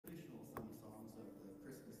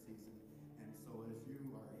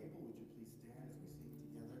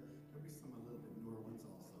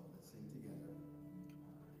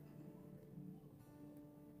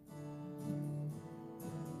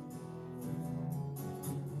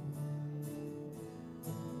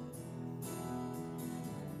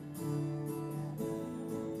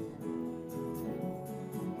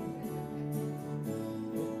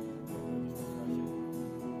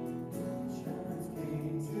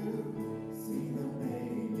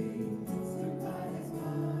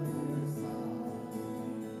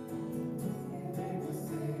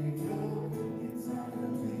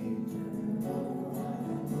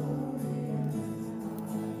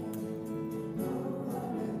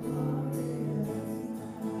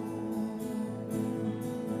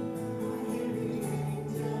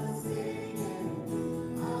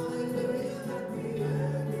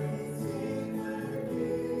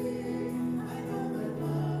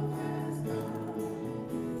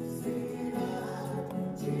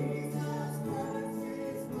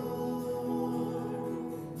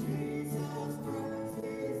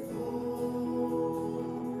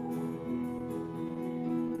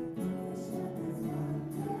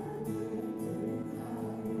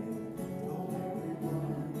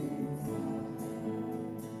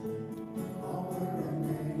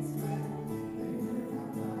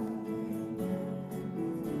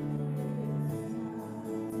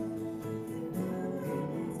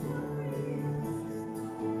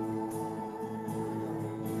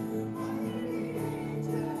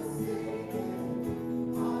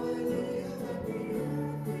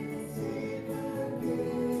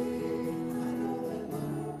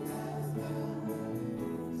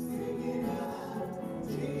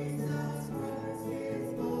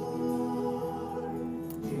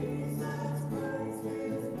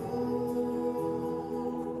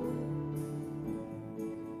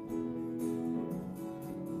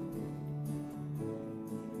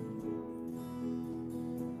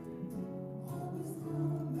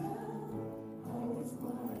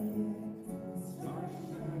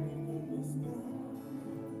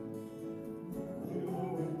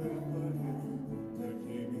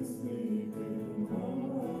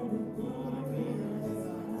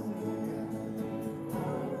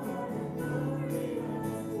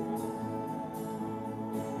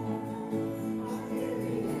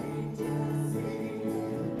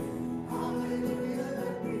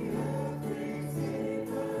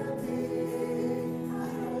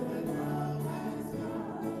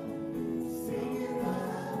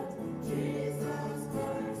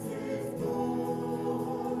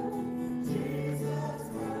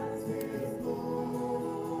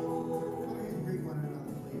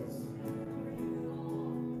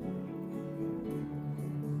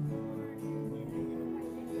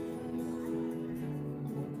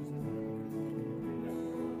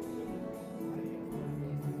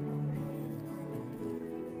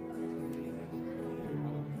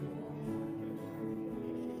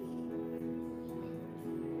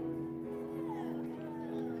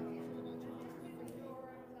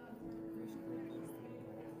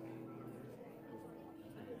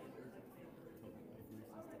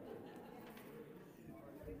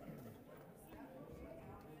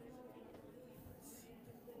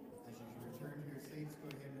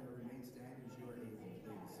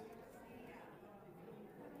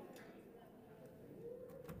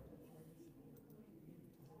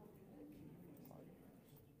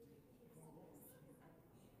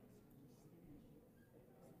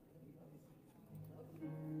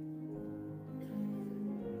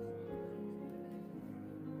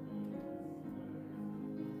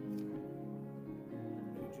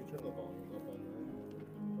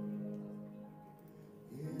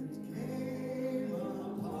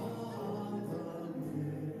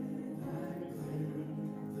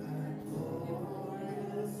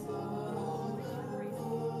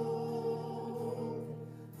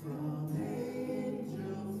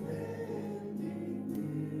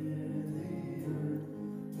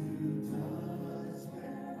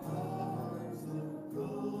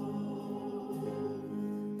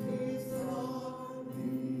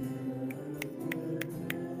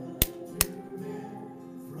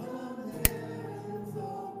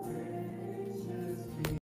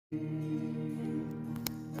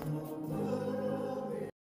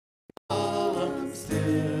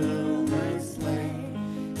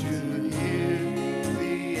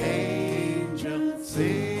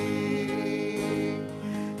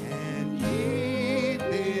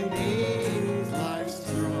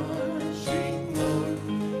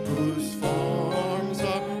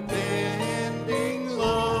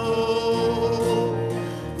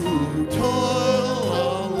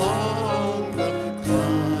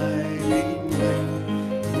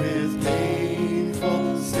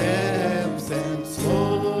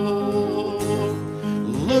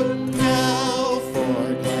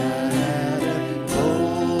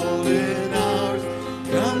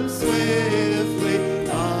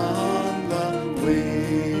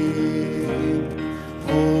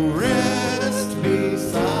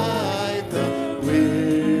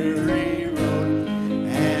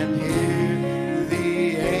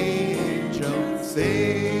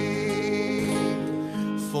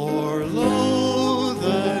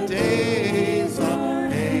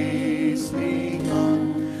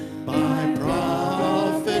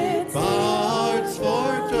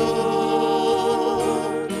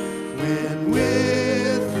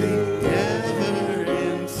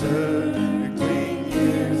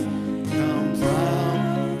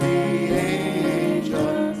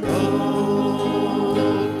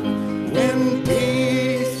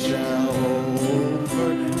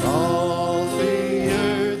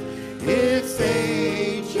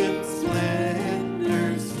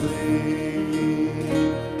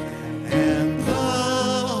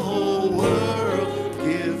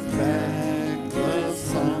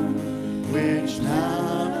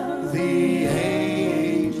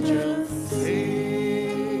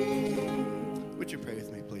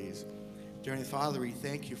Father, we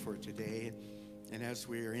thank you for today. And as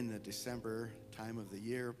we are in the December time of the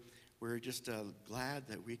year, we're just glad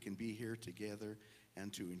that we can be here together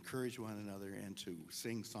and to encourage one another and to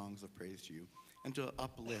sing songs of praise to you and to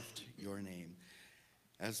uplift your name.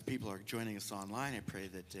 As people are joining us online, I pray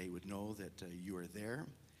that they would know that you are there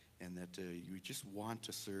and that you just want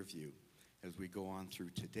to serve you. As we go on through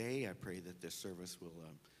today, I pray that this service will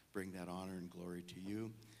bring that honor and glory to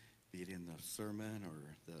you, be it in the sermon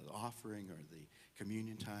or the offering or the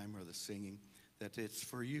communion time or the singing, that it's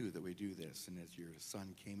for you that we do this. And as your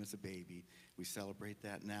son came as a baby, we celebrate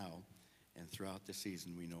that now. And throughout the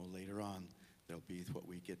season, we know later on there'll be what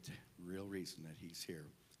we get real reason that he's here.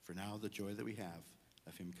 For now, the joy that we have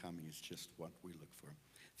of him coming is just what we look for.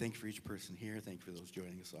 Thank you for each person here. Thank you for those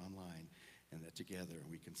joining us online, and that together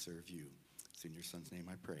we can serve you. It's in your son's name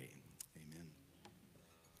I pray. Amen.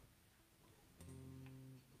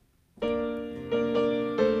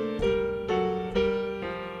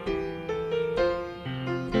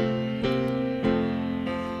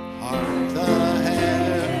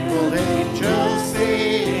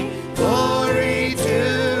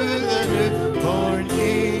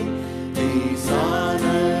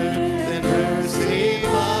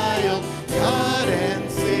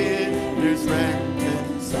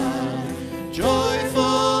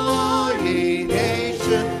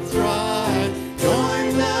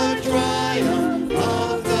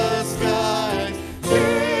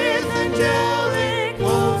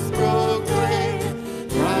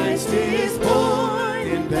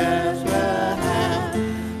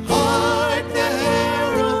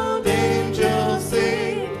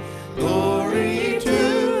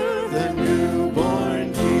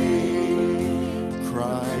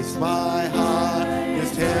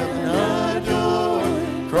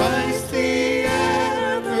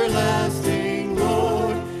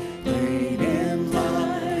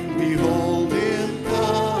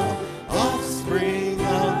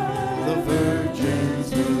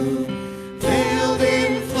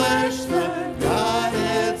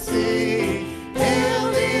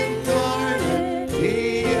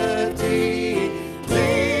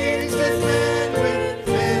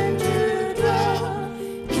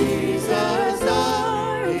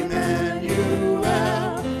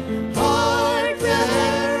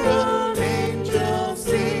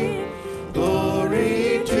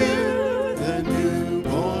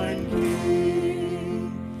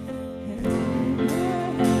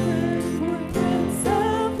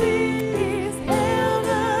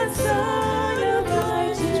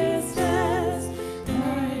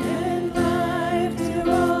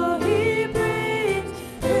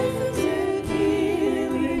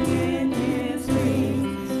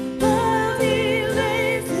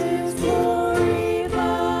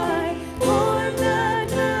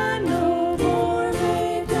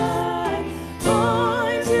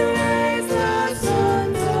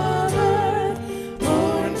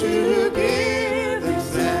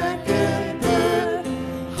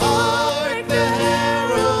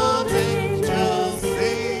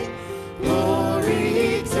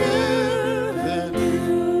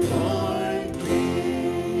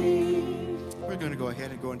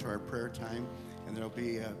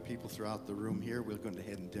 Throughout the room here, we're going to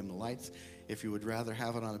head and dim the lights. If you would rather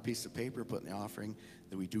have it on a piece of paper, put in the offering,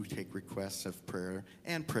 that we do take requests of prayer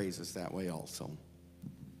and praises that way also.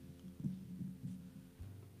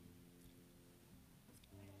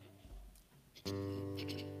 Here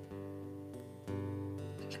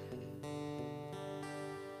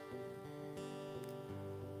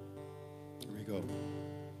we go.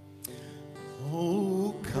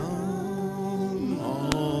 Oh, come,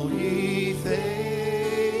 all ye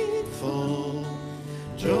faithful,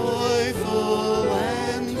 joyful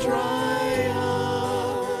and triumphant.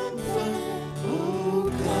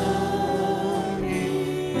 Oh, come,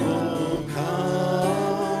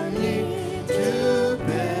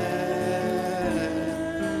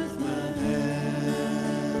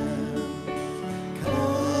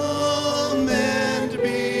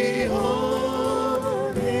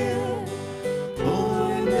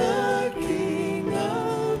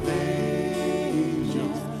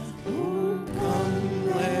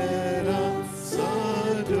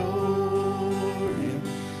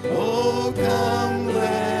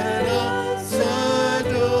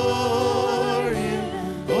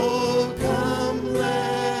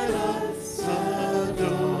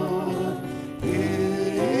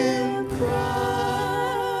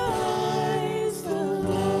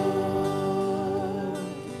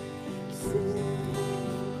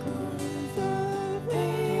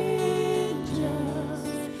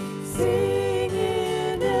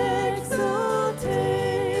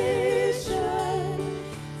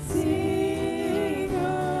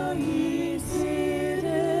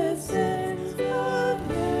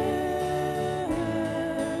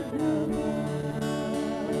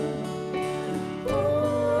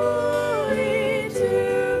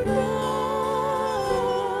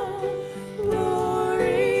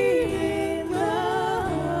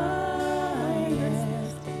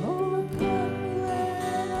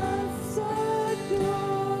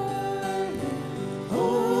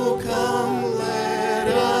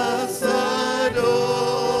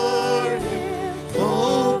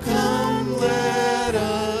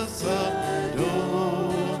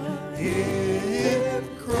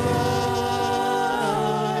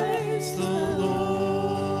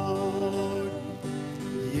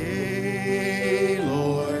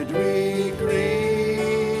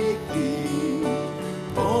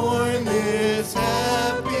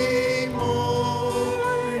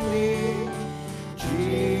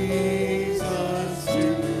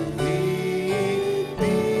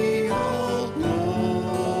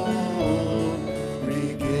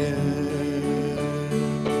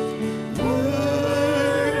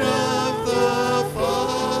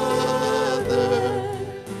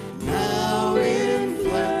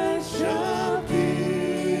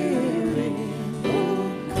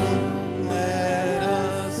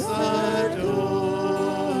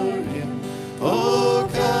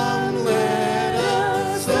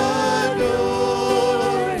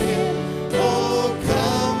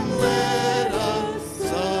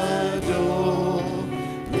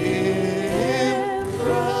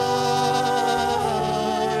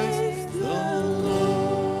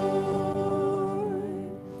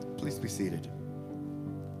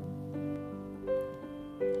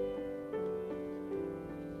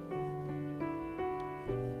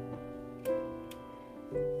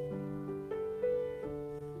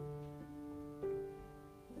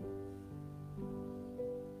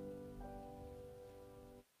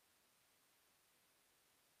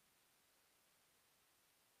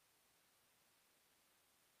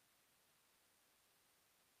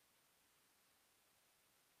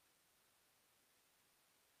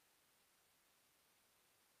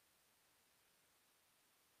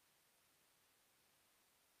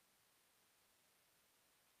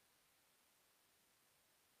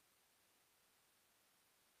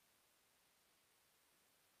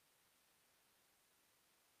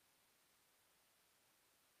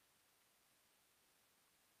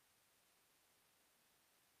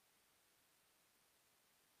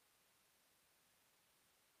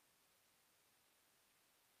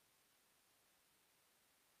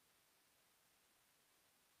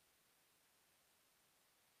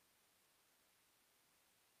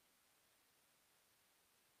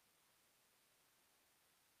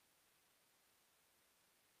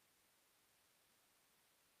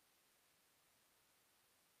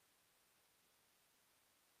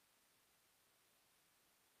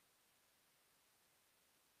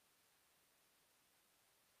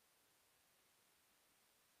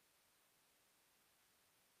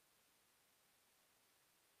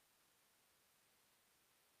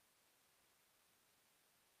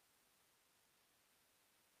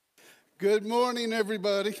 Good morning,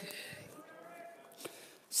 everybody.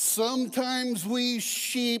 Sometimes we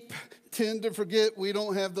sheep tend to forget we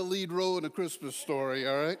don't have the lead role in a Christmas story,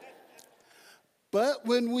 all right? But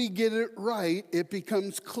when we get it right, it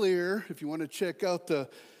becomes clear. If you want to check out the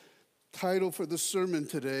title for the sermon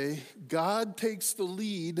today, God takes the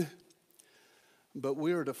lead, but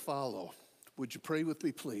we are to follow. Would you pray with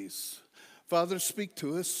me, please? Father, speak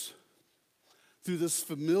to us through this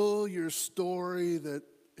familiar story that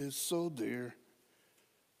is so dear.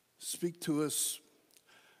 Speak to us,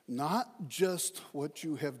 not just what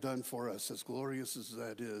you have done for us, as glorious as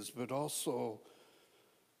that is, but also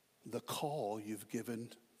the call you've given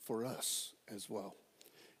for us as well.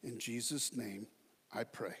 In Jesus' name, I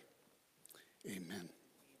pray. Amen.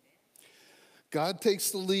 God takes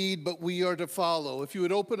the lead, but we are to follow. If you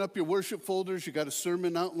would open up your worship folders, you got a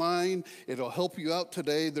sermon outline. It'll help you out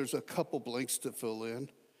today. There's a couple blanks to fill in.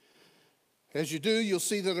 As you do, you'll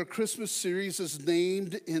see that our Christmas series is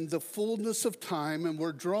named In the Fullness of Time, and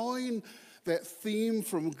we're drawing that theme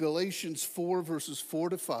from Galatians 4, verses 4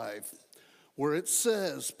 to 5, where it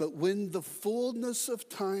says, "But when the fullness of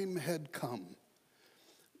time had come,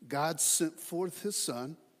 God sent forth his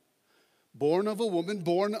Son, born of a woman,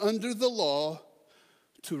 born under the law,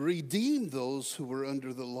 to redeem those who were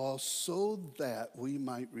under the law, so that we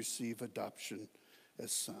might receive adoption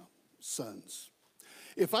as sons."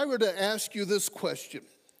 If I were to ask you this question,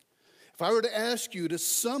 if I were to ask you to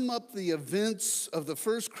sum up the events of the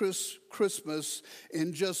first Christmas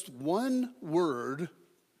in just one word,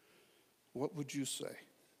 what would you say?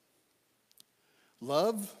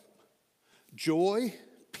 Love, joy,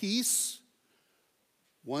 peace,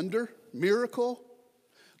 wonder, miracle.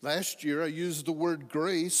 Last year I used the word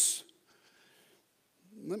grace.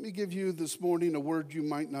 Let me give you this morning a word you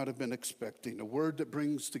might not have been expecting, a word that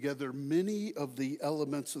brings together many of the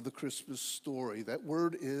elements of the Christmas story. That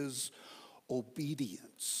word is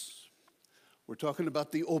obedience. We're talking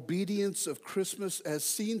about the obedience of Christmas as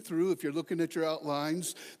seen through, if you're looking at your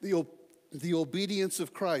outlines, the obedience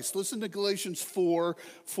of Christ. Listen to Galatians 4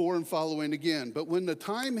 and following again. "But when the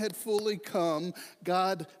time had fully come,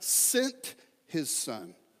 God sent his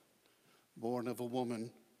Son, born of a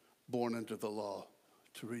woman, born under the law,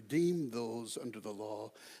 to redeem those under the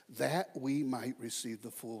law, that we might receive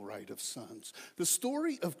the full right of sons." The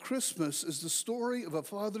story of Christmas is the story of a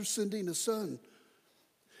father sending a son.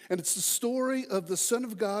 And it's the story of the Son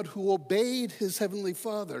of God who obeyed his heavenly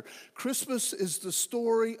Father. Christmas is the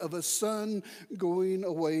story of a son going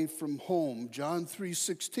away from home. John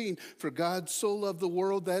 3:16, "For God so loved the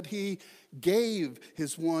world that he gave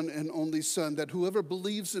his one and only Son, that whoever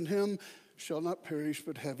believes in him shall not perish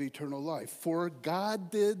but have eternal life. For God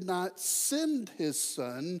did not send his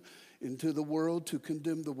Son into the world to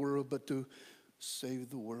condemn the world, but to save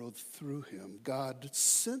the world through him." God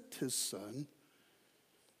sent his Son,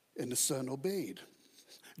 and the Son obeyed.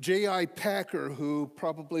 J.I. Packer, who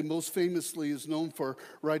probably most famously is known for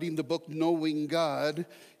writing the book Knowing God,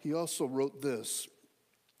 he also wrote this: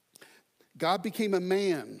 "God became a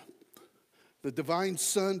man. The divine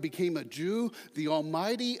Son became a Jew. The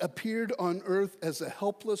Almighty appeared on earth as a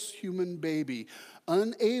helpless human baby,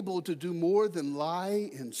 unable to do more than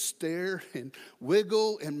lie and stare and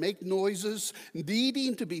wiggle and make noises,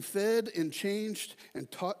 needing to be fed and changed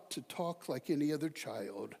and taught to talk like any other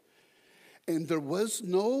child. And there was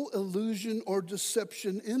no illusion or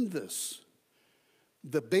deception in this.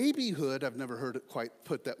 The babyhood," I've never heard it quite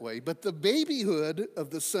put that way, but the babyhood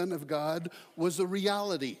of the Son of God was a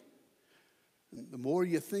reality. The more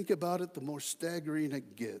you think about it, the more staggering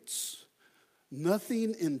it gets.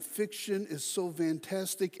 Nothing in fiction is so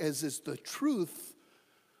fantastic as is the truth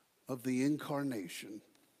of the incarnation.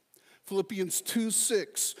 Philippians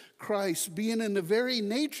 2:6, "Christ, being in the very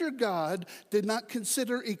nature God, did not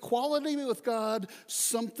consider equality with God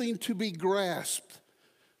something to be grasped,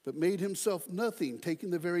 but made himself nothing, taking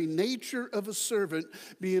the very nature of a servant,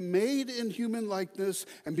 being made in human likeness,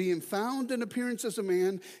 and being found in appearance as a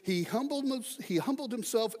man, he humbled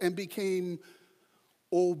himself and became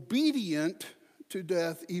obedient to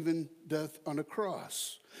death, even death on a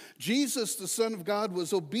cross." Jesus, the Son of God,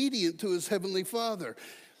 was obedient to his heavenly Father.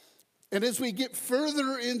 And as we get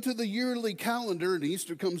further into the yearly calendar, and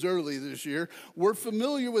Easter comes early this year, we're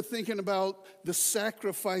familiar with thinking about the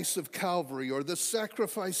sacrifice of Calvary or the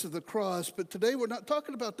sacrifice of the cross. But today we're not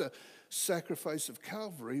talking about the sacrifice of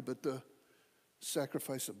Calvary, but the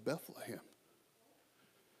sacrifice of Bethlehem.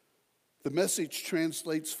 The Message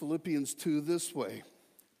translates Philippians 2 this way: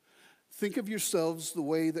 "Think of yourselves the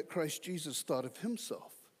way that Christ Jesus thought of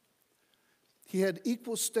himself. He had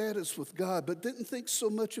equal status with God, but didn't think so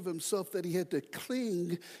much of himself that he had to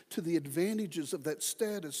cling to the advantages of that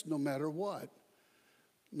status no matter what.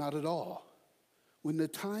 Not at all. When the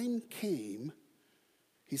time came,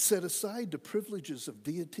 he set aside the privileges of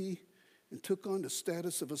deity and took on the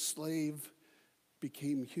status of a slave,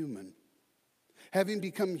 became human. Having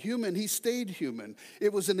become human, he stayed human.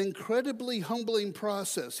 It was an incredibly humbling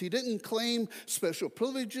process. He didn't claim special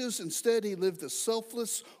privileges. Instead, he lived a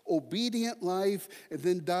selfless, obedient life and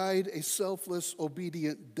then died a selfless,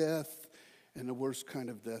 obedient death, and the worst kind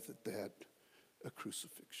of death at that, a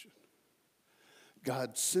crucifixion.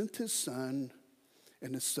 God sent his son,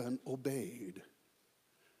 and his son obeyed.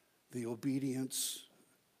 The obedience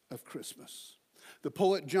of Christmas. The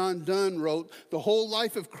poet John Donne wrote, "The whole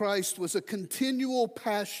life of Christ was a continual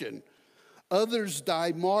passion. Others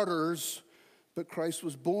die martyrs, but Christ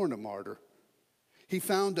was born a martyr. He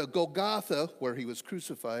found a Golgotha, where he was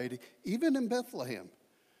crucified, even in Bethlehem,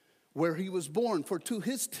 where he was born. For to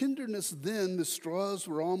his tenderness then, the straws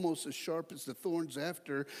were almost as sharp as the thorns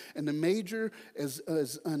after, and the major as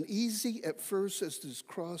uneasy at first as his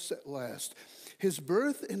cross at last. His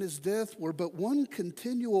birth and his death were but one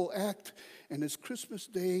continual act, and his Christmas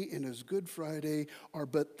Day and his Good Friday are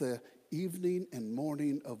but the evening and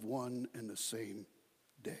morning of one and the same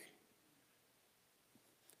day."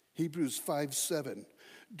 Hebrews 5:7.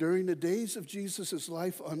 During the days of Jesus'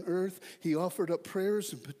 life on earth, he offered up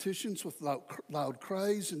prayers and petitions with loud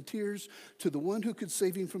cries and tears to the one who could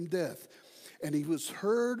save him from death. And he was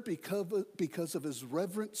heard because of his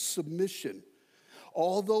reverent submission.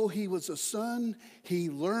 Although he was a son, he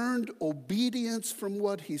learned obedience from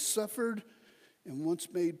what he suffered. And once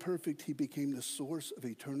made perfect, he became the source of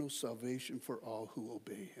eternal salvation for all who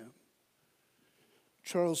obey him.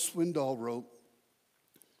 Charles Swindoll wrote,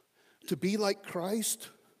 "To be like Christ,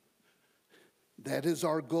 that is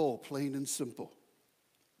our goal, plain and simple.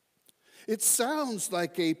 It sounds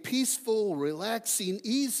like a peaceful, relaxing,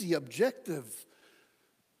 easy objective,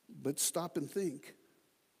 but stop and think.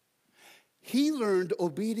 He learned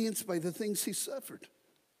obedience by the things he suffered.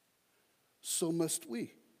 So must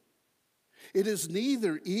we. It is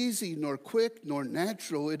neither easy nor quick nor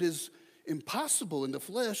natural. It is impossible in the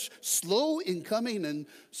flesh, slow in coming, and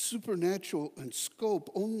supernatural in scope.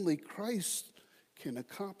 Only Christ can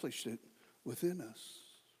accomplish it within us."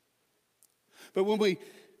 But when we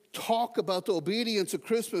talk about the obedience of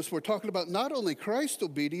Christmas, we're talking about not only Christ's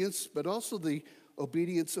obedience, but also the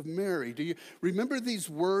obedience of Mary. Do you remember these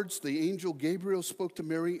words the angel Gabriel spoke to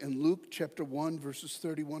Mary in Luke chapter 1, verses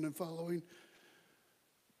 31 and following?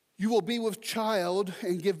 "You will be with child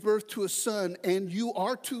and give birth to a son, and you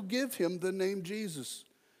are to give him the name Jesus.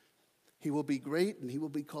 He will be great, and he will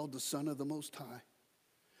be called the Son of the Most High.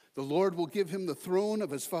 The Lord will give him the throne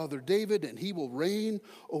of his father David, and he will reign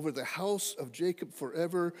over the house of Jacob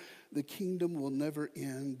forever. The kingdom will never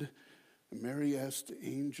end." And Mary asked the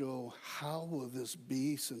angel, "How will this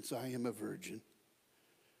be since I am a virgin?"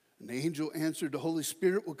 And the angel answered, "The Holy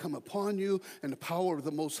Spirit will come upon you, and the power of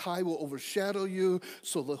the Most High will overshadow you.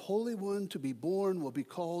 So the Holy One to be born will be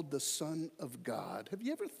called the Son of God." Have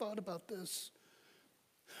you ever thought about this?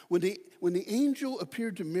 When the angel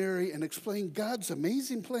appeared to Mary and explained God's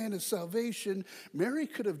amazing plan of salvation, Mary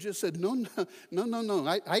could have just said, no,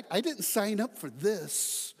 I didn't sign up for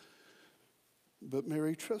this. But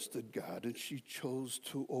Mary trusted God, and she chose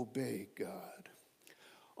to obey God.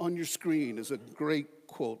 On your screen is a great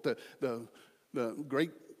quote. The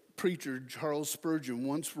great preacher Charles Spurgeon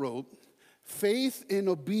once wrote, "Faith and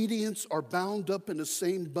obedience are bound up in the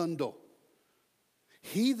same bundle.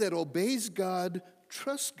 He that obeys God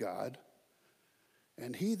trusts God,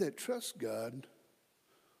 and he that trusts God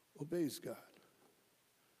obeys God."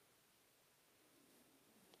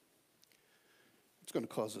 It's going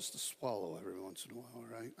to cause us to swallow every once in a while,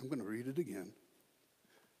 right? I'm going to read it again.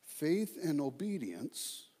 Faith and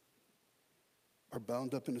obedience are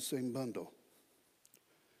bound up in the same bundle.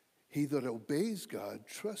 He that obeys God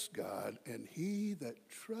trusts God, and he that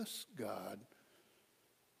trusts God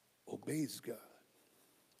obeys God.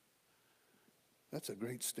 That's a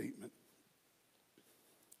great statement.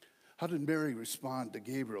 How did Mary respond to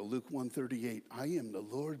Gabriel? Luke 1:38, "I am the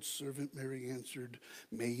Lord's servant," Mary answered.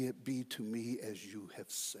 "May it be to me as you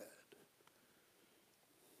have said."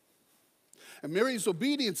 And Mary's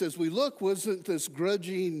obedience, as we look, wasn't this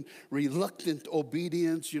grudging, reluctant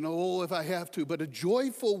obedience, if I have to, but a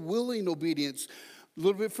joyful, willing obedience. A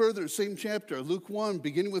little bit further, same chapter, Luke 1,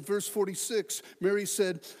 beginning with verse 46, Mary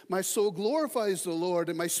said, "My soul glorifies the Lord,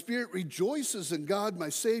 and my spirit rejoices in God, my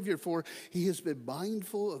Savior, for he has been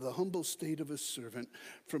mindful of the humble state of his servant.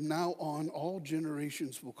 From now on, all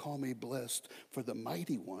generations will call me blessed, for the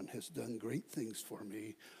mighty one has done great things for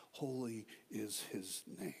me. Holy is his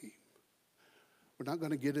name." We're not going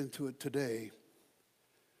to get into it today,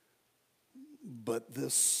 but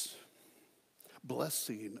this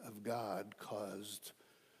blessing of God caused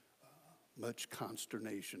much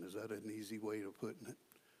consternation. Is that an easy way of putting it?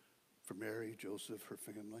 For Mary, Joseph, her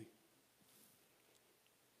family.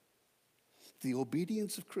 The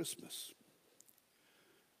obedience of Christmas.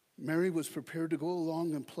 Mary was prepared to go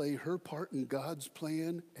along and play her part in God's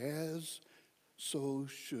plan, as so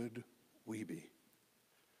should we be.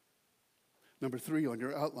 Number 3 on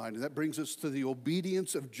your outline, and that brings us to the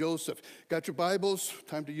obedience of Joseph. Got your Bibles?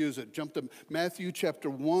 Time to use it. Jump to Matthew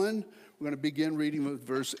chapter 1. We're going to begin reading with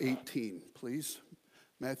verse 18, please.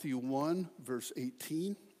 Matthew 1, verse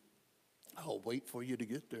 18. I'll wait for you to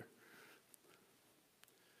get there.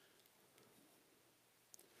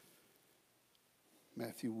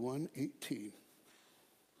 Matthew 1, 18.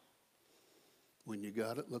 When you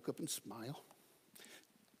got it, look up and smile.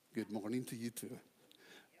 Good morning to you too.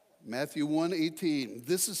 Matthew 1:18.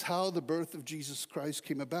 This is how the birth of Jesus Christ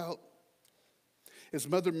came about. His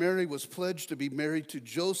mother Mary was pledged to be married to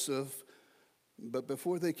Joseph, but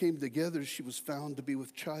before they came together, she was found to be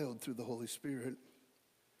with child through the Holy Spirit.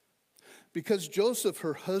 Because Joseph,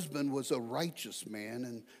 her husband, was a righteous man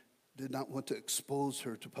and did not want to expose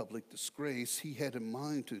her to public disgrace, he had in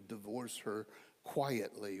mind to divorce her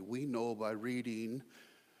quietly. We know by reading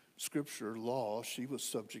scripture law, she was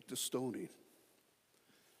subject to stoning.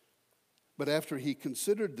 But after he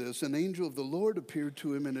considered this, an angel of the Lord appeared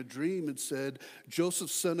to him in a dream and said, "Joseph,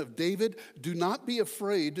 son of David, do not be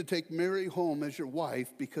afraid to take Mary home as your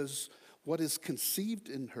wife, because what is conceived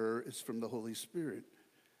in her is from the Holy Spirit.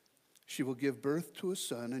 She will give birth to a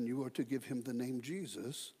son, and you are to give him the name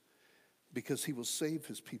Jesus, because he will save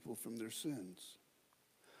his people from their sins."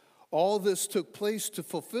 All this took place to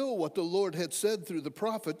fulfill what the Lord had said through the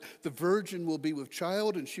prophet. The virgin will be with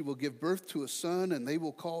child, and she will give birth to a son, and they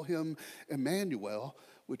will call him Emmanuel,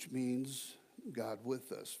 which means God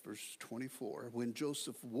with us. Verse 24, when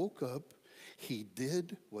Joseph woke up, he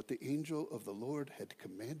did what the angel of the Lord had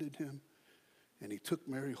commanded him, and he took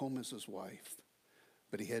Mary home as his wife.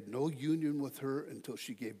 But he had no union with her until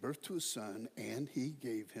she gave birth to a son, and he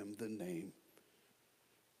gave him the name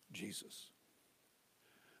Jesus.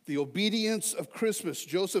 The obedience of Christmas.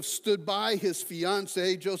 Joseph stood by his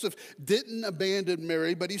fiancée. Joseph didn't abandon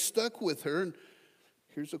Mary, but he stuck with her. And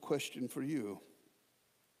here's a question for you.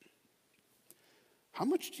 How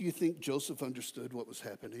much do you think Joseph understood what was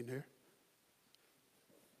happening here?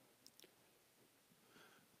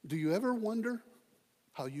 Do you ever wonder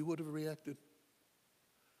how you would have reacted?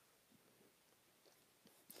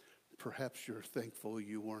 Perhaps you're thankful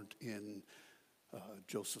you weren't in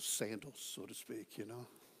Joseph's sandals, so to speak, you know.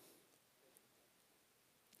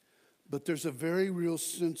 But there's a very real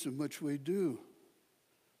sense in which we do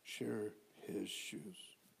share his shoes.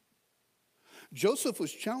 Joseph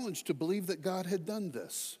was challenged to believe that God had done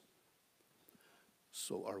this.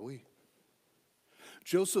 So are we.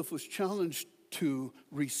 Joseph was challenged to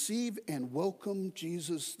receive and welcome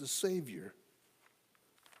Jesus the Savior.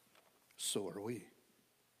 So are we.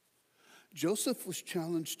 Joseph was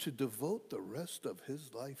challenged to devote the rest of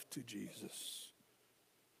his life to Jesus.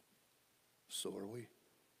 So are we.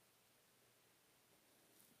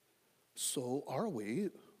 So are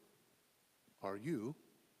we, are you,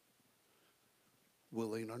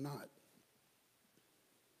 willing or not?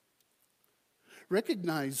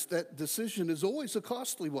 Recognize that decision is always a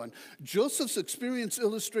costly one. Joseph's experience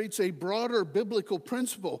illustrates a broader biblical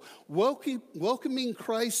principle. Welcoming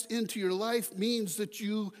Christ into your life means that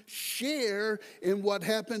you share in what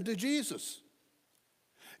happened to Jesus.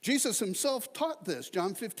 Jesus himself taught this,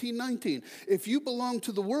 John 15:19. If you belong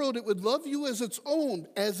to the world, it would love you as its own.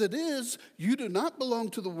 As it is, you do not belong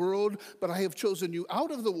to the world, but I have chosen you out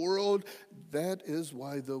of the world. That is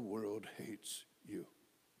why the world hates you.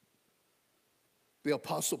 The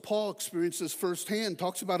Apostle Paul experienced this firsthand,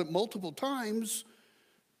 talks about it multiple times.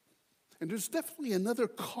 And there's definitely another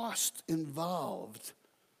cost involved.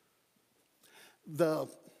 The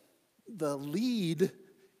lead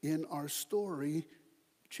in our story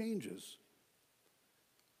changes.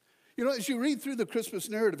 You know, as you read through the Christmas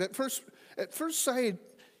narrative, at first sight,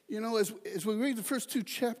 you know, as we read the first 2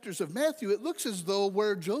 chapters of Matthew, it looks as though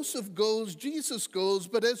where Joseph goes, Jesus goes.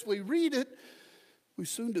 But as we read it, we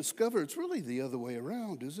soon discover it's really the other way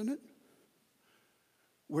around, isn't it?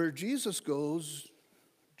 Where Jesus goes,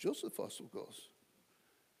 Joseph also goes.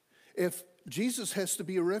 If Jesus has to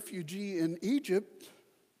be a refugee in Egypt,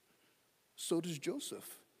 so does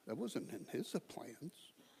Joseph. That wasn't in his plans.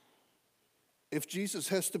 If Jesus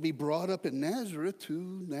has to be brought up in Nazareth,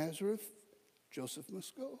 to Nazareth, Joseph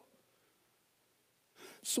must go.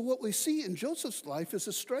 So what we see in Joseph's life is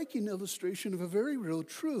a striking illustration of a very real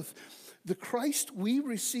truth. The Christ we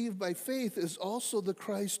receive by faith is also the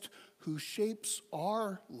Christ who shapes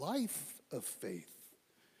our life of faith.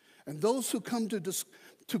 And those who come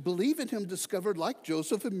to believe in him discovered, like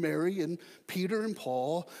Joseph and Mary and Peter and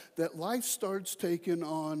Paul, that life starts taking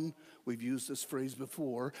on, we've used this phrase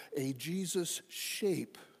before, a Jesus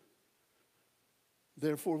shape.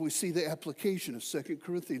 Therefore, we see the application of 2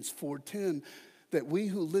 Corinthians 4:10, that we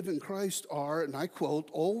who live in Christ are, and I quote,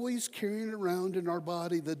 always carrying around in our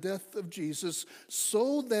body the death of Jesus,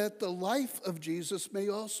 so that the life of Jesus may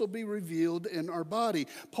also be revealed in our body.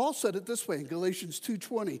 Paul said it this way in Galatians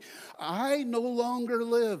 2:20, I no longer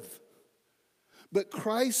live, but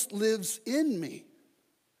Christ lives in me.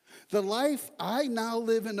 The life I now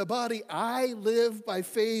live in the body, I live by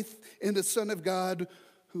faith in the Son of God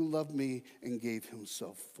who loved me and gave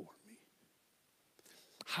himself for me.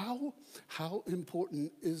 How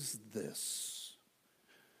important is this?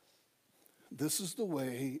 This is the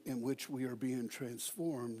way in which we are being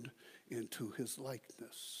transformed into his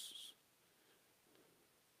likeness.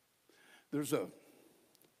 There's a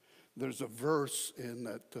verse in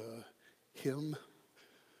that hymn,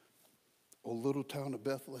 O Little Town of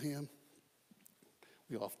Bethlehem.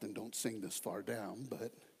 We often don't sing this far down,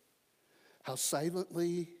 but how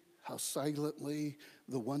silently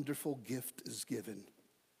the wonderful gift is given.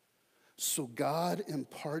 So God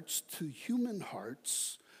imparts to human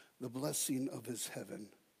hearts the blessing of his heaven.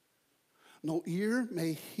 No ear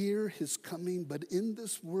may hear his coming, but in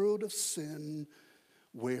this world of sin,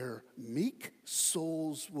 where meek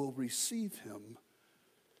souls will receive him,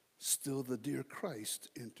 still the dear Christ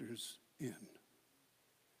enters in.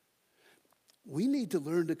 We need to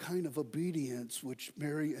learn the kind of obedience which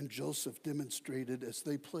Mary and Joseph demonstrated as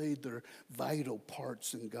they played their vital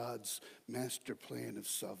parts in God's master plan of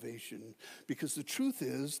salvation. Because the truth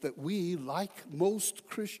is that we, like most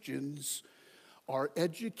Christians, are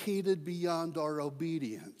educated beyond our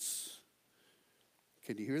obedience.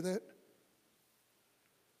 Can you hear that?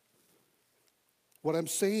 What I'm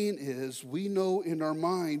saying is we know in our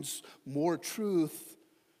minds more truth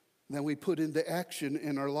than we put into action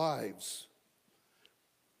in our lives.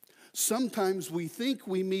 Sometimes we think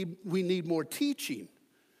we need more teaching,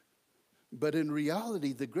 but in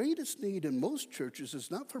reality, the greatest need in most churches is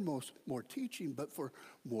not for more teaching, but for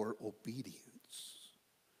more obedience.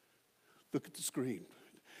 Look at the screen.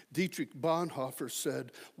 Dietrich Bonhoeffer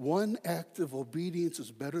said, one act of obedience is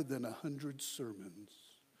better than 100 sermons.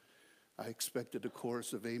 I expected a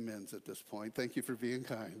chorus of amens at this point. Thank you for being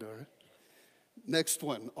kind, all right? Next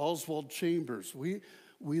one, Oswald Chambers.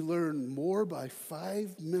 We learn more by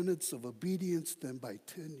 5 minutes of obedience than by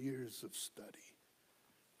 10 years of study.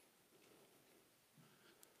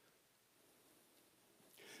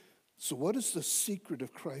 So what is the secret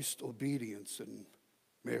of Christ's obedience and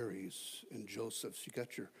Mary's and Joseph's? You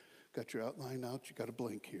got your outline out? You got a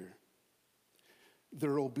blank here.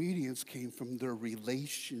 Their obedience came from their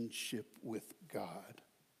relationship with God.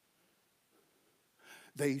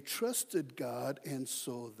 They trusted God, and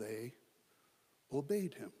so they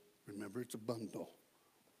obeyed him. Remember, it's a bundle.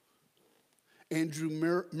 Andrew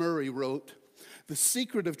Murray wrote, the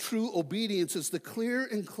secret of true obedience is the clear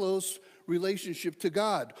and close relationship to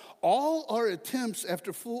God. All our attempts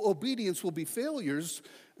after full obedience will be failures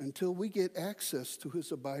until we get access to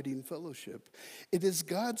his abiding fellowship. It is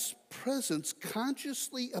God's presence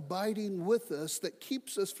consciously abiding with us that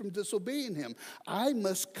keeps us from disobeying him. I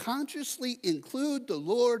must consciously include the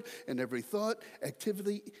Lord in every thought,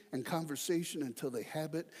 activity, and conversation until the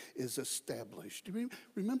habit is established. Do you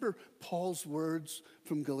remember Paul's words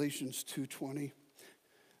from Galatians 2:20?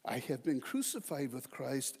 I have been crucified with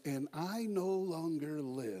Christ, and I no longer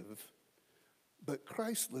live, but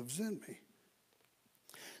Christ lives in me.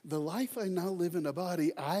 The life I now live in a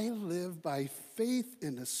body, I live by faith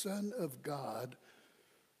in the Son of God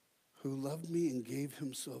who loved me and gave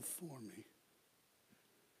himself for me.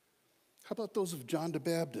 How about those of John the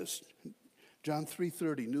Baptist? John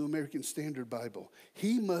 3:30, New American Standard Bible.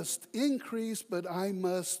 He must increase, but I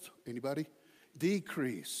must, anybody?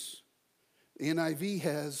 Decrease. NIV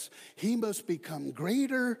has, he must become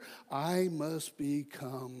greater, I must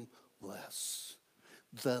become less.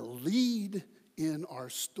 The lead in our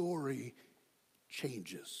story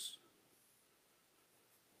changes.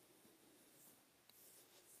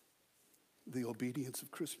 The obedience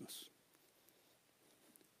of Christmas.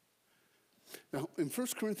 Now, in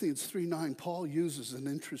 1 Corinthians 3:9, Paul uses an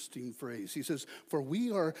interesting phrase. He says, "For we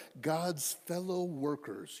are God's fellow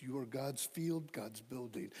workers." You are God's field, God's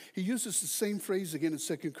building. He uses the same phrase again in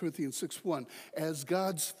 2 Corinthians 6:1. "As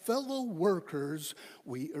God's fellow workers,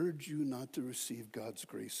 we urge you not to receive God's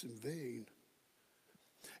grace in vain."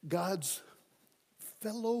 God's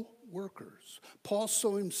fellow workers. Paul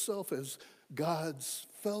saw himself as God's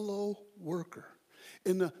fellow worker.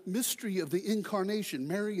 In the mystery of the incarnation,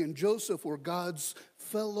 Mary and Joseph were God's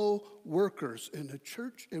fellow workers. In the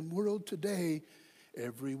church and world today,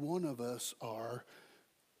 every one of us are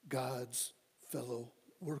God's fellow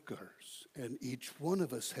workers. And each one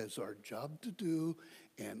of us has our job to do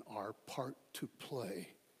and our part to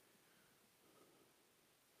play.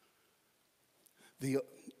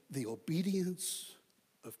 The obedience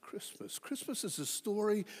of Christmas. Christmas is a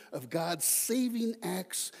story of God's saving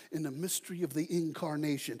acts in the mystery of the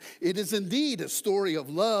incarnation. It is indeed a story of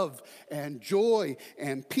love and joy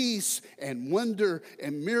and peace and wonder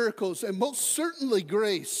and miracles and most certainly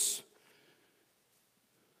grace.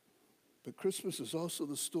 But Christmas is also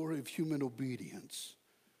the story of human obedience.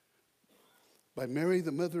 By Mary,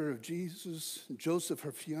 the mother of Jesus, Joseph,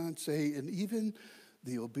 her fiancé, and even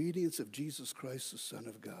the obedience of Jesus Christ, the Son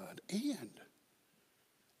of God.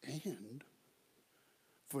 And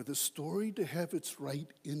for the story to have its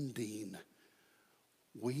right ending,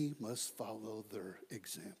 we must follow their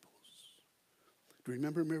examples. Do you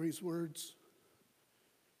remember Mary's words?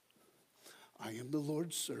 "I am the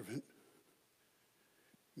Lord's servant.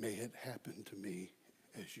 May it happen to me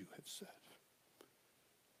as you have said."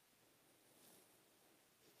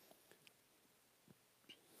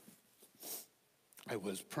 I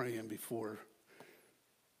was praying before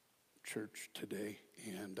church today,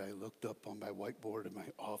 and I looked up on my whiteboard in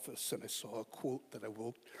my office, and I saw a quote that I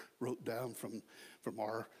wrote down from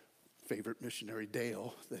our favorite missionary,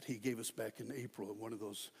 Dale, that he gave us back in April in one of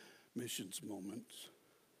those missions moments.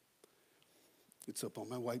 It's up on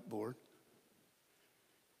my whiteboard.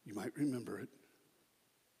 You might remember it.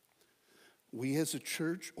 "We as a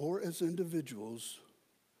church or as individuals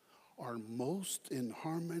are most in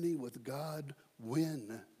harmony with God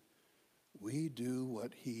when we do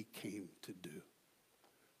what he came to do."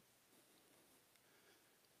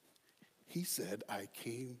 He said, "I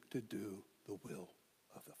came to do the will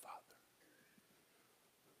of the Father."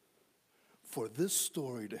 For this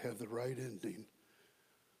story to have the right ending,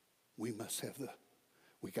 we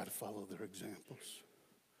got to follow their examples.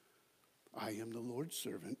 "I am the Lord's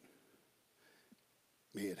servant.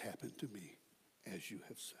 May it happen to me as you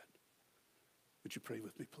have said." Would you pray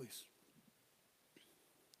with me, please?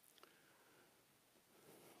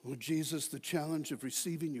 Lord Jesus, the challenge of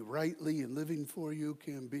receiving you rightly and living for you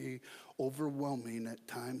can be overwhelming at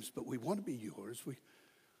times, but we want to be yours.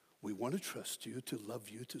 We want to trust you, to love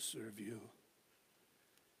you, to serve you.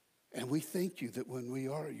 And we thank you that when we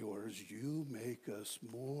are yours, you make us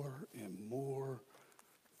more and more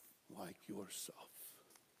like yourself.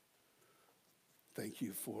 Thank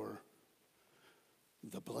you for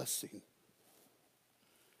the blessing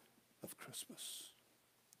of Christmas.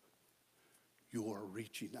 You are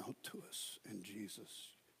reaching out to us, and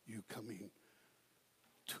Jesus, you coming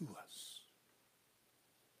to us.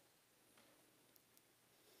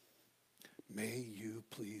 May you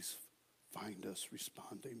please find us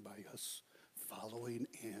responding by us following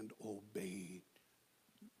and obeying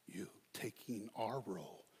you, taking our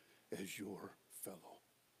role as your fellow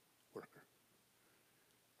worker.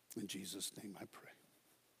 In Jesus' name I pray.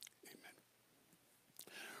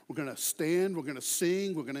 We're going to stand, we're going to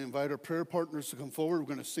sing, we're going to invite our prayer partners to come forward. We're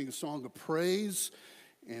going to sing a song of praise,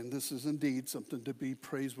 and this is indeed something to be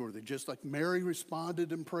praiseworthy. Just like Mary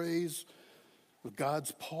responded in praise with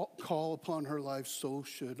God's call upon her life, so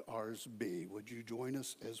should ours be. Would you join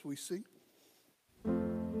us as we sing?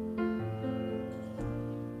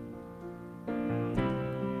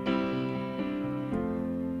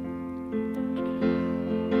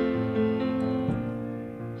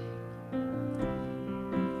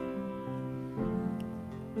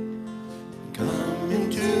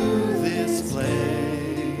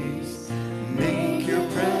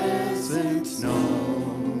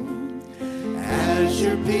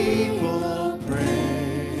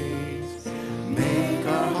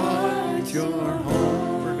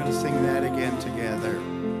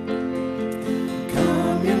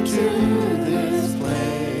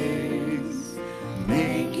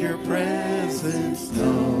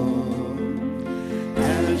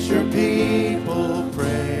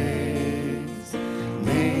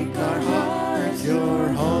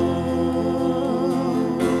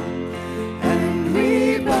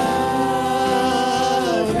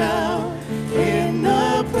 In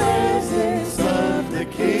the presence of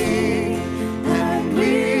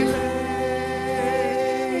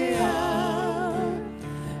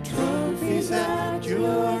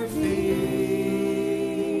your feet.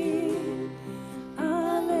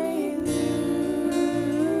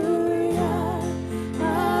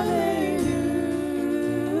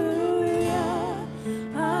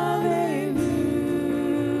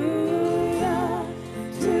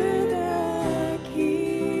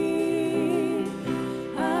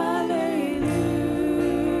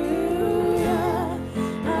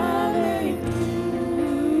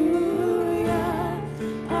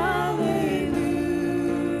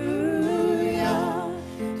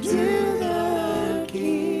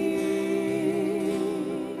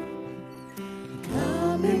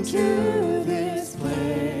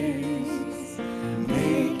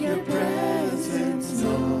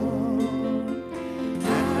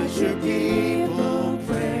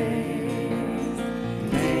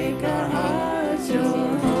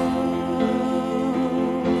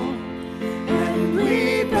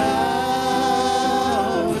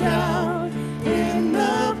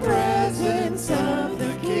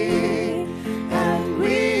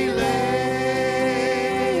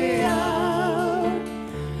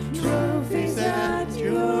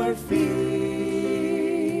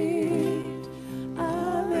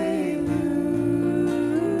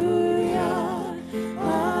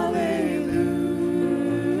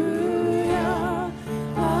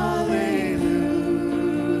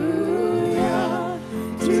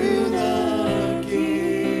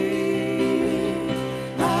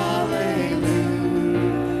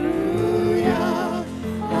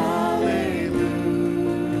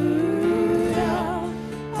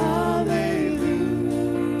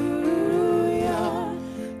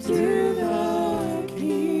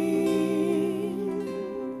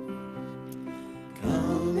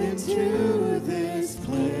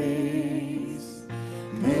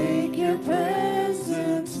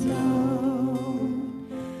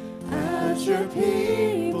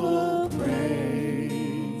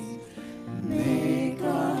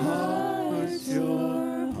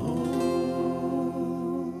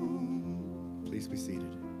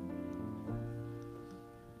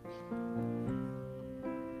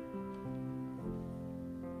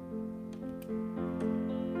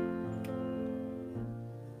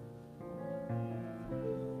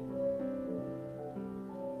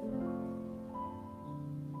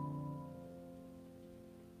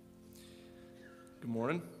 Good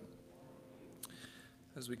morning.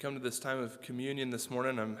 As we come to this time of communion this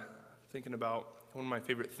morning, I'm thinking about one of my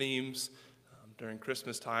favorite themes during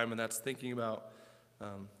Christmas time, and that's thinking about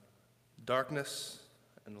darkness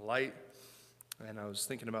and light. And I was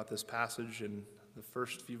thinking about this passage in the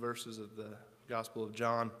first few verses of the Gospel of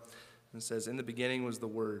John. And it says, "In the beginning was the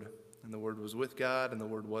Word, and the Word was with God, and the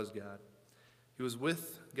Word was God. He was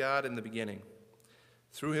with God in the beginning.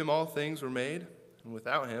 Through him all things were made, and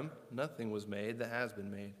without him nothing was made that has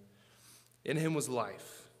been made. In him was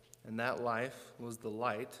life, and that life was the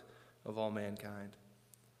light of all mankind.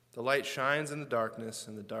 The light shines in the darkness,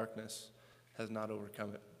 and the darkness has not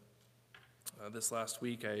overcome it." This last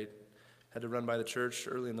week I had to run by the church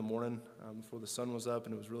early in the morning before the sun was up,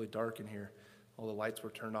 and it was really dark in here. All the lights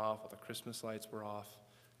were turned off, all the Christmas lights were off.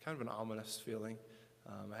 Kind of an ominous feeling.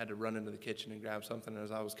 I had to run into the kitchen and grab something, and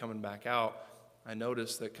as I was coming back out, I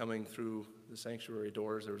noticed that coming through the sanctuary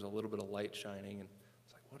doors, there was a little bit of light shining, and I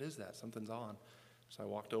was like, what is that? Something's on. So I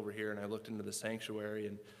walked over here, and I looked into the sanctuary,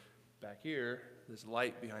 and back here, this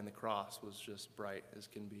light behind the cross was just bright as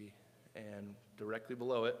can be, and directly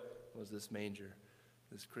below it was this manger,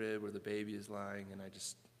 this crib where the baby is lying, and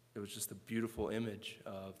it was just a beautiful image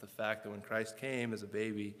of the fact that when Christ came as a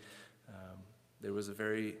baby, there was a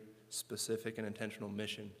very specific and intentional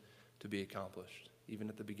mission to be accomplished, even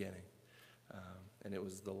at the beginning. And it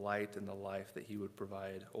was the light and the life that he would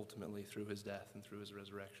provide ultimately through his death and through his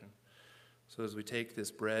resurrection. So as we take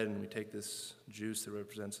this bread and we take this juice that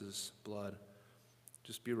represents his blood,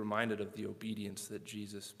 just be reminded of the obedience that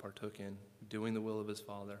Jesus partook in, doing the will of his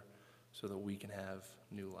Father so that we can have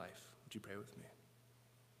new life. Would you pray with me?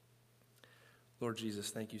 Lord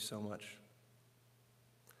Jesus, thank you so much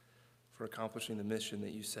for accomplishing the mission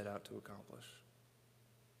that you set out to accomplish.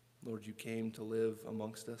 Lord, you came to live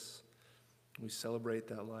amongst us. We celebrate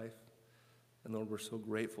that life. And Lord, we're so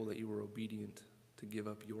grateful that you were obedient to give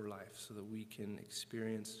up your life so that we can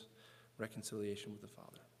experience reconciliation with the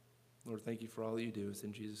Father. Lord, thank you for all that you do. It's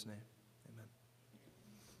in Jesus' name. Amen.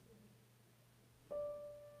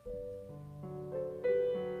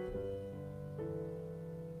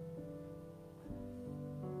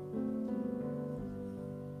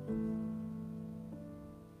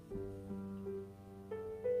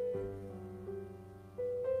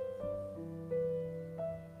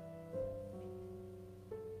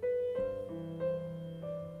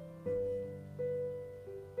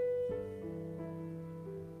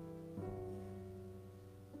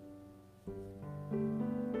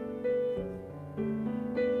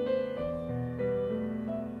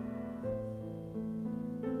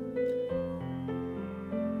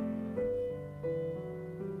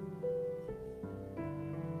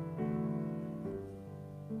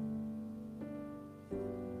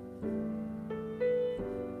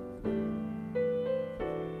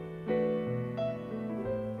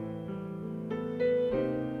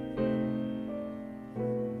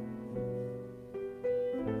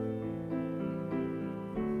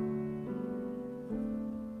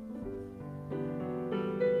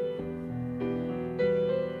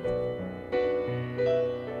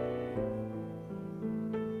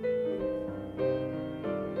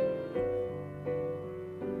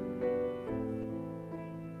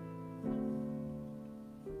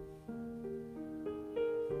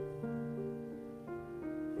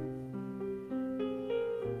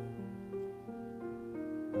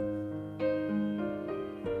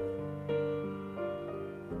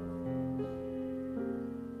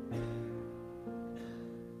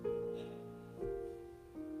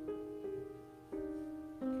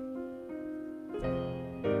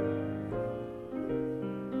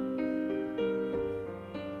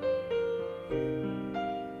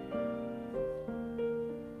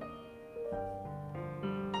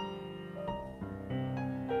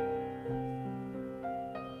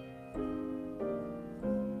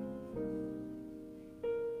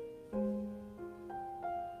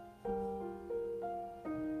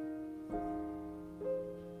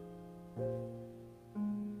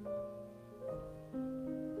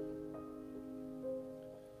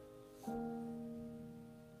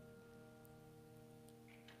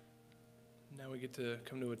 get to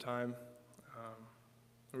come to a time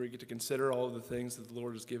where we get to consider all of the things that the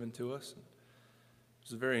Lord has given to us. It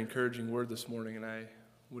was a very encouraging word this morning, and I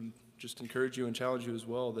would just encourage you and challenge you as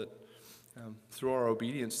well that through our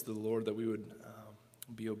obedience to the Lord, that we would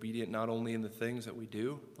be obedient not only in the things that we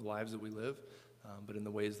do, the lives that we live, but in the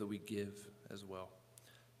ways that we give as well.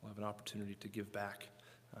 We'll have an opportunity to give back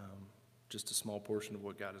just a small portion of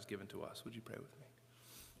what God has given to us. Would you pray with me?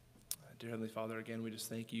 Dear Heavenly Father, again, we just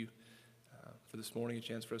thank you for this morning, a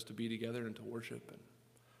chance for us to be together and to worship. And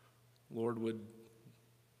Lord, would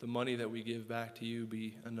the money that we give back to you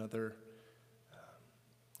be another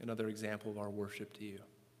example of our worship to you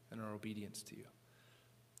and our obedience to you.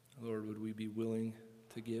 Lord, would we be willing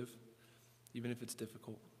to give, even if it's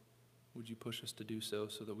difficult? Would you push us to do so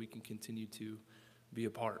that we can continue to be a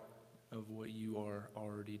part of what you are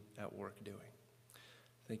already at work doing?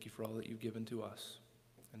 Thank you for all that you've given to us.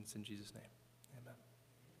 And it's in Jesus' name. Amen.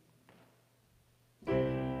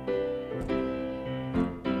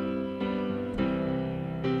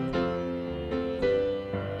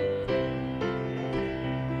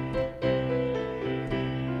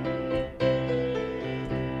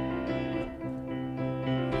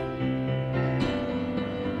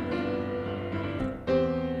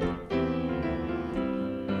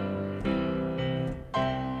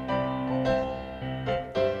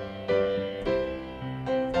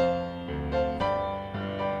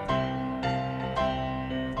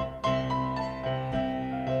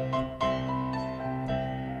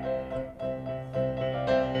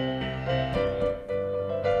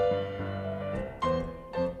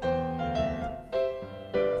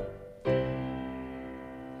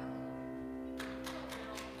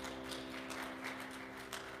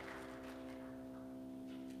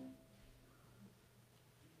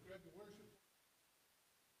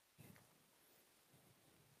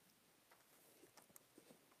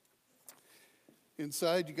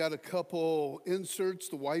 Inside, you got a couple inserts.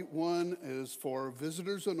 The white one is for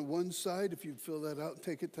visitors on the one side. If you'd fill that out and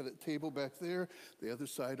take it to that table back there. The other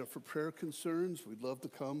side are for prayer concerns. We'd love to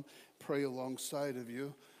come pray alongside of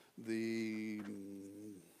you. The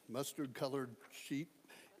mustard-colored sheet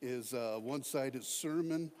is one side is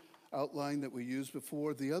sermon outline that we used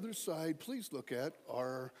before. The other side, please look at,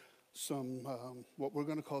 are some what we're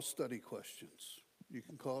going to call study questions. You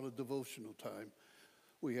can call it a devotional time.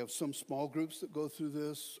 We have some small groups that go through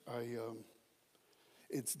this.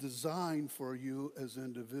 It's designed for you as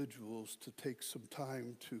individuals to take some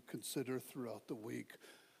time to consider throughout the week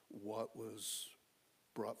what was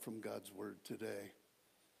brought from God's Word today.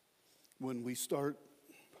 When we start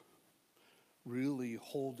really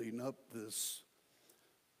holding up this,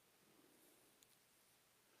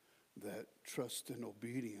 that trust and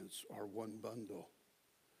obedience are one bundle,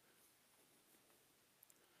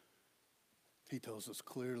 He tells us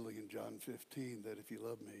clearly in John 15 that if you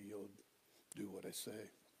love me, you'll do what I say.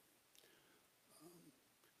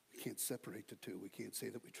 We can't separate the two. We can't say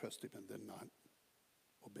that we trust him and then not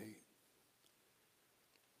obey.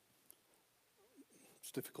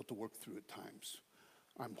 It's difficult to work through at times.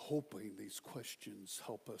 I'm hoping these questions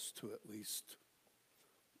help us to at least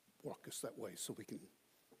walk us that way so we can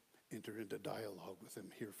enter into dialogue with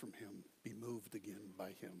him, hear from him, be moved again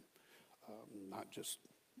by him, not just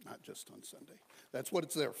on Sunday. That's what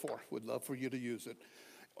it's there for. We'd love for you to use it.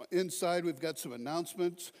 Inside, we've got some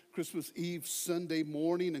announcements. Christmas Eve Sunday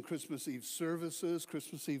morning and Christmas Eve services.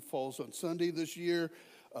 Christmas Eve falls on Sunday this year.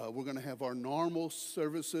 We're going to have our normal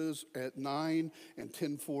services at 9 and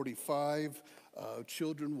 10:45.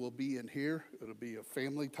 Children will be in here. It'll be a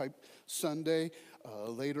family-type Sunday.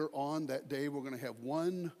 Later on that day, we're going to have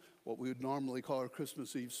what we would normally call our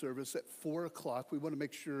Christmas Eve service at 4 o'clock. We want to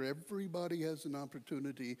make sure everybody has an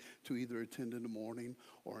opportunity to either attend in the morning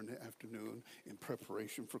or in the afternoon in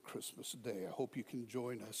preparation for Christmas Day. I hope you can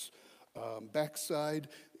join us. Backside,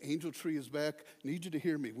 angel tree is back. Need you to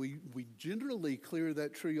hear me. We generally clear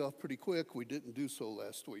that tree off pretty quick. We didn't do so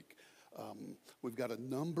last week. We've got a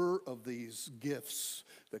number of these gifts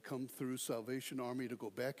that come through Salvation Army to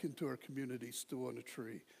go back into our community, still on a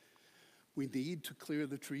tree. We need to clear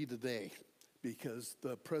the tree today because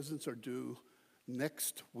the presents are due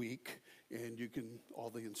next week, and all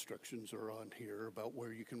the instructions are on here about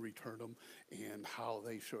where you can return them and how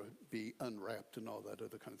they should be unwrapped and all that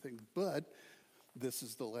other kind of thing. But this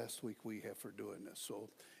is the last week we have for doing this. So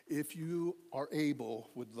if you are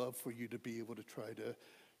able, would love for you to be able to try to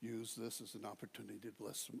use this as an opportunity to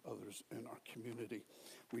bless some others in our community.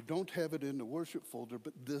 We don't have it in the worship folder,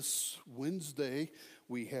 but this Wednesday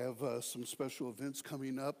we have some special events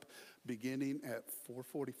coming up beginning at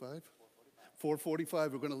 4:45.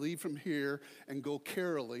 4:45, we're going to leave from here and go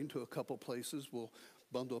caroling to a couple places. We'll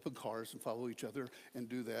bundle up in cars and follow each other and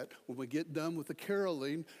do that. When we get done with the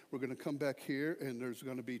caroling, we're going to come back here, and there's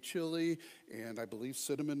going to be chili, and I believe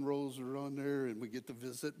cinnamon rolls are on there, and we get to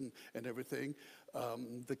visit and everything.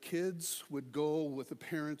 The kids would go with the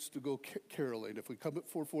parents to go caroling. If we come at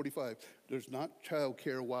 4:45, there's not child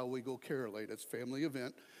care while we go caroling. It's a family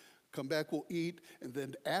event. Come back, we'll eat, and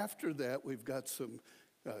then after that, we've got some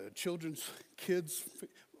kids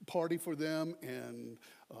party for them, and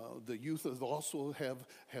the youth also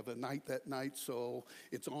have a night that night. So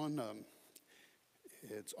it's on the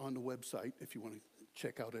website if you want to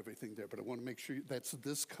check out everything there. But I want to make sure that's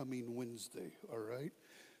this coming Wednesday. All right.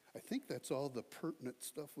 I think that's all the pertinent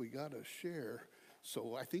stuff we got to share.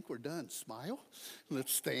 So I think we're done. Smile.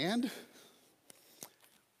 Let's stand.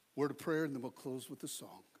 Word of prayer, and then we'll close with the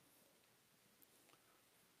song.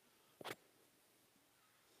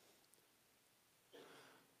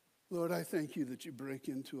 Lord, I thank you that you break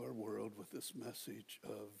into our world with this message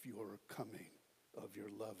of your coming, of your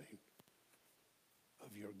loving,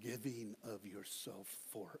 of your giving of yourself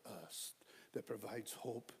for us, that provides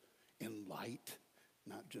hope and light,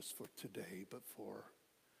 not just for today, but for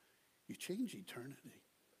you change eternity.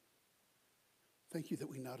 Thank you that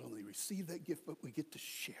we not only receive that gift, but we get to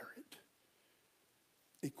share it.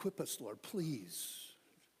 Equip us, Lord, please.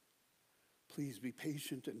 Please be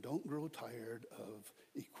patient and don't grow tired of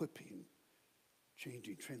equipping,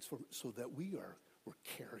 changing, transforming, so that we're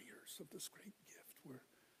carriers of this great gift.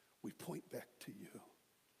 We point back to you.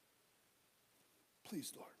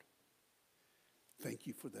 Please, Lord, thank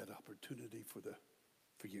you for that opportunity,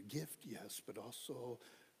 for your gift, yes, but also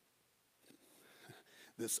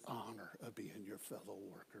this honor of being your fellow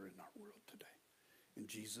worker in our world today. In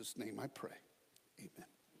Jesus' name I pray. Amen.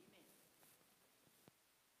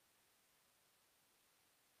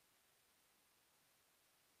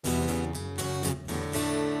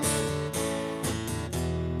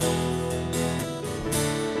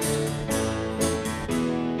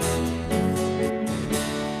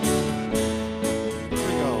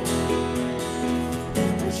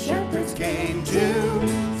 Came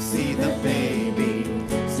to see the baby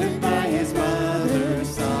sit by his mother's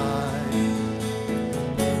side.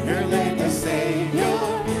 Here lay the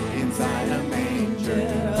Savior inside a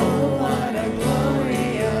manger. Oh, what a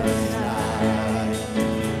glorious sight.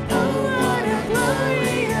 Oh, what a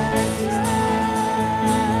glorious sight.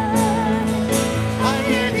 I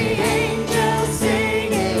hear the angels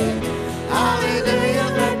singing, hallelujah,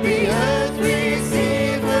 let the earth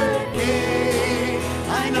receive her King.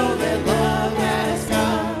 I know that love has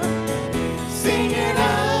come, sing it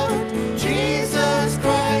out, Jesus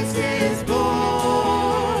Christ is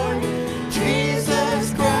born,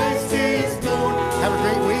 Jesus Christ is born. Have a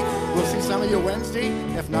great week. We'll see some of you Wednesday.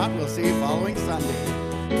 If not, we'll see you following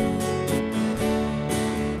Sunday.